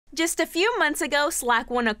Just a few months ago,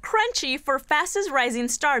 Slack won a Crunchy for fastest rising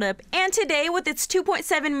startup, and today, with its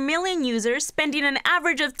 2.7 million users spending an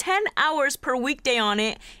average of 10 hours per weekday on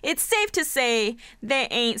it, it's safe to say they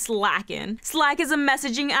ain't slacking. Slack is a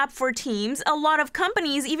messaging app for teams. A lot of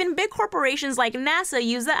companies, even big corporations like NASA,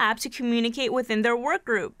 use the app to communicate within their work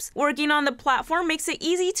groups. Working on the platform makes it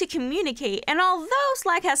easy to communicate, and although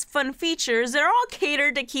Slack has fun features, they're all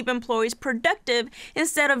catered to keep employees productive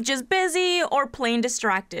instead of just busy or plain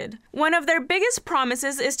distracted. One of their biggest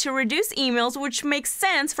promises is to reduce emails, which makes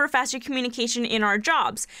sense for faster communication in our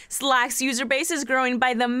jobs. Slack's user base is growing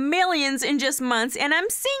by the millions in just months, and I'm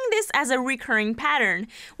seeing this as a recurring pattern.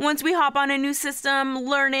 Once we hop on a new system,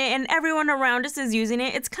 learn it, and everyone around us is using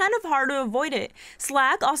it, it's kind of hard to avoid it.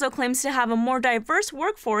 Slack also claims to have a more diverse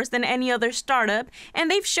workforce than any other startup, and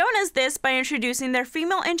they've shown us this by introducing their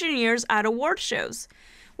female engineers at award shows.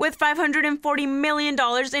 With $540 million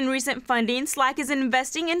in recent funding, Slack is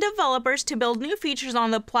investing in developers to build new features on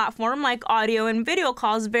the platform like audio and video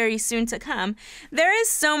calls very soon to come. There is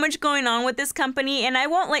so much going on with this company, and I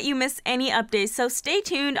won't let you miss any updates, so stay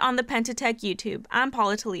tuned on the Penta.tech YouTube. I'm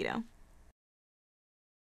Paola Toledo.